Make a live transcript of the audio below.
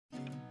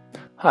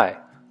Hi,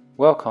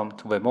 welcome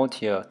to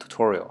Vimotia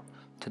tutorial.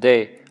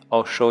 Today,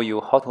 I'll show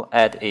you how to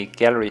add a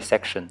gallery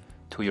section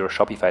to your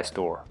Shopify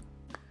store.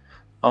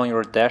 On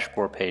your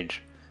dashboard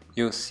page,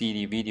 you'll see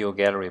the video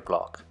gallery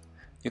block.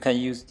 You can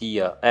use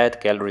the Add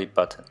Gallery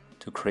button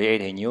to create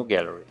a new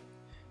gallery.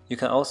 You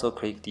can also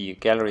click the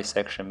Gallery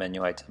section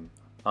menu item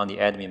on the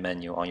admin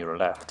menu on your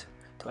left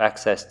to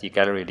access the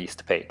gallery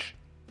list page.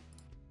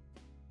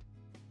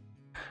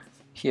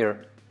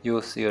 Here,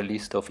 you'll see a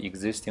list of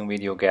existing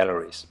video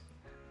galleries.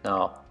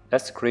 Now,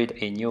 let's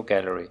create a new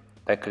gallery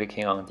by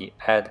clicking on the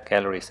Add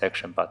Gallery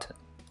section button.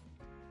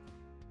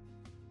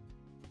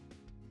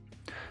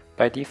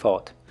 By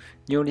default,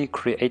 newly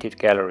created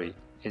gallery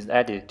is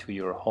added to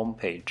your home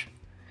page.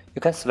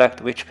 You can select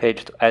which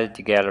page to add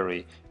the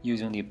gallery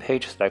using the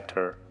page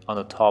selector on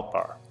the top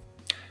bar.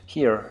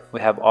 Here,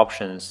 we have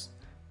options: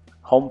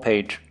 home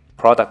page,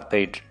 product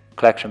page,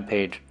 collection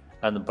page,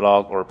 and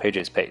blog or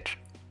pages page.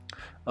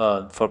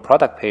 For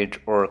product page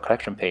or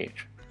collection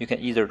page, you can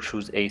either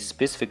choose a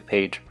specific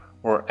page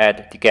or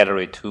add the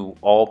gallery to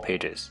all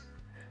pages.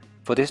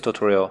 For this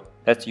tutorial,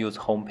 let's use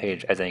home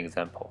page as an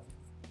example.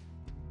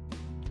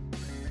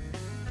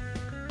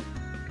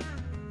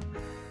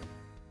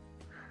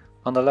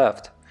 On the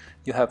left,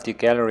 you have the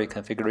gallery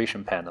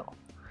configuration panel.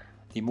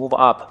 The move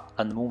up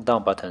and move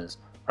down buttons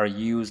are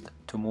used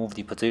to move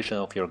the position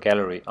of your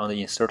gallery on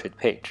the inserted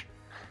page.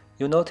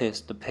 You'll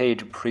notice the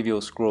page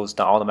preview scrolls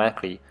down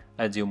automatically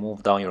as you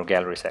move down your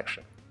gallery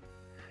section.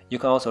 You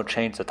can also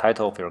change the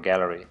title of your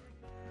gallery.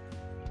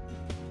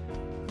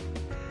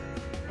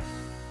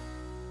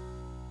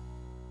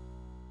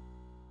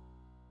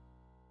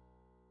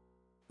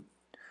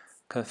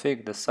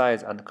 Configure the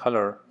size and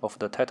color of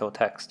the title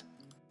text.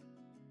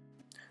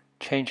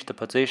 Change the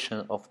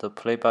position of the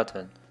play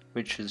button,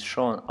 which is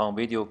shown on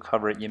video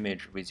cover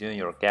image within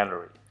your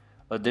gallery.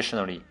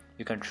 Additionally,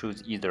 you can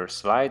choose either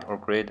slide or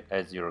grid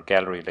as your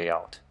gallery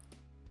layout.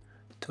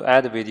 To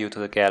add video to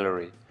the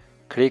gallery,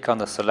 click on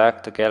the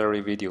Select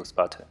Gallery Videos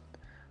button.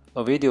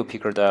 A video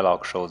picker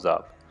dialog shows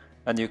up,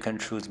 and you can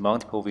choose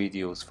multiple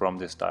videos from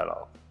this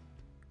dialog.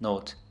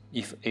 Note,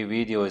 if a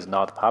video is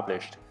not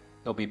published,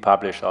 it will be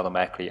published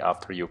automatically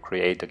after you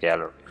create the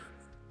gallery.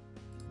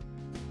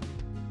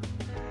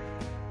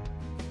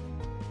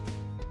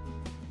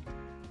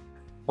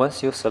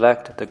 Once you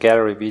select the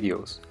gallery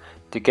videos,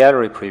 the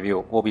gallery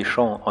preview will be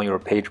shown on your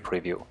page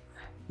preview.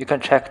 You can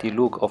check the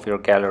look of your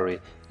gallery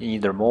in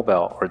either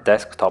mobile or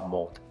desktop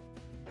mode.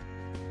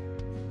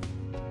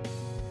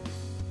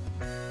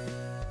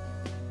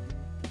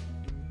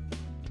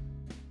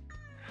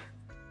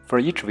 For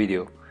each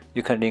video,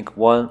 you can link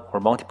one or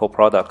multiple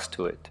products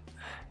to it.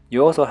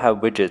 You also have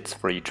widgets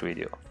for each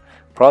video.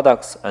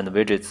 Products and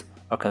widgets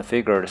are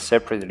configured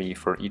separately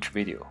for each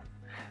video.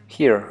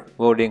 Here,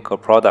 we'll link a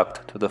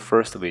product to the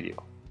first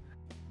video.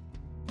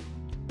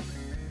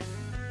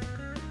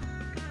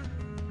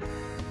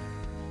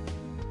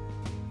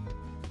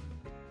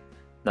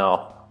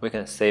 Now, we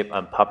can save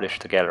and publish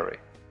the gallery.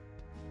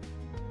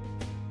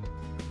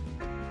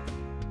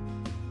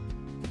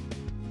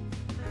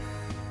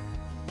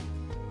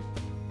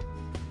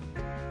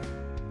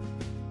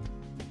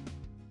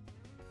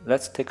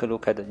 Let's take a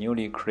look at the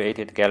newly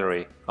created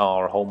gallery on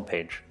our home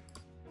page.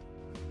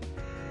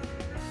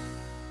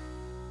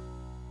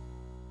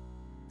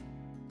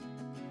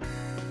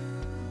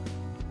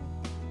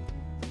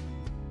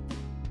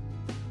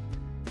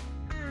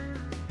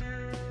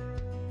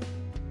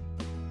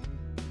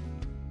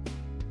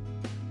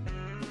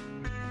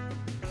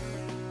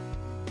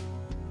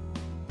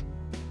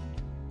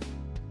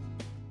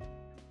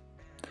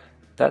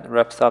 That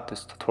wraps up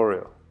this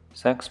tutorial.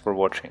 Thanks for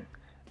watching,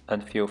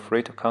 and feel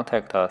free to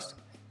contact us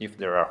if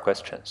there are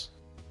questions.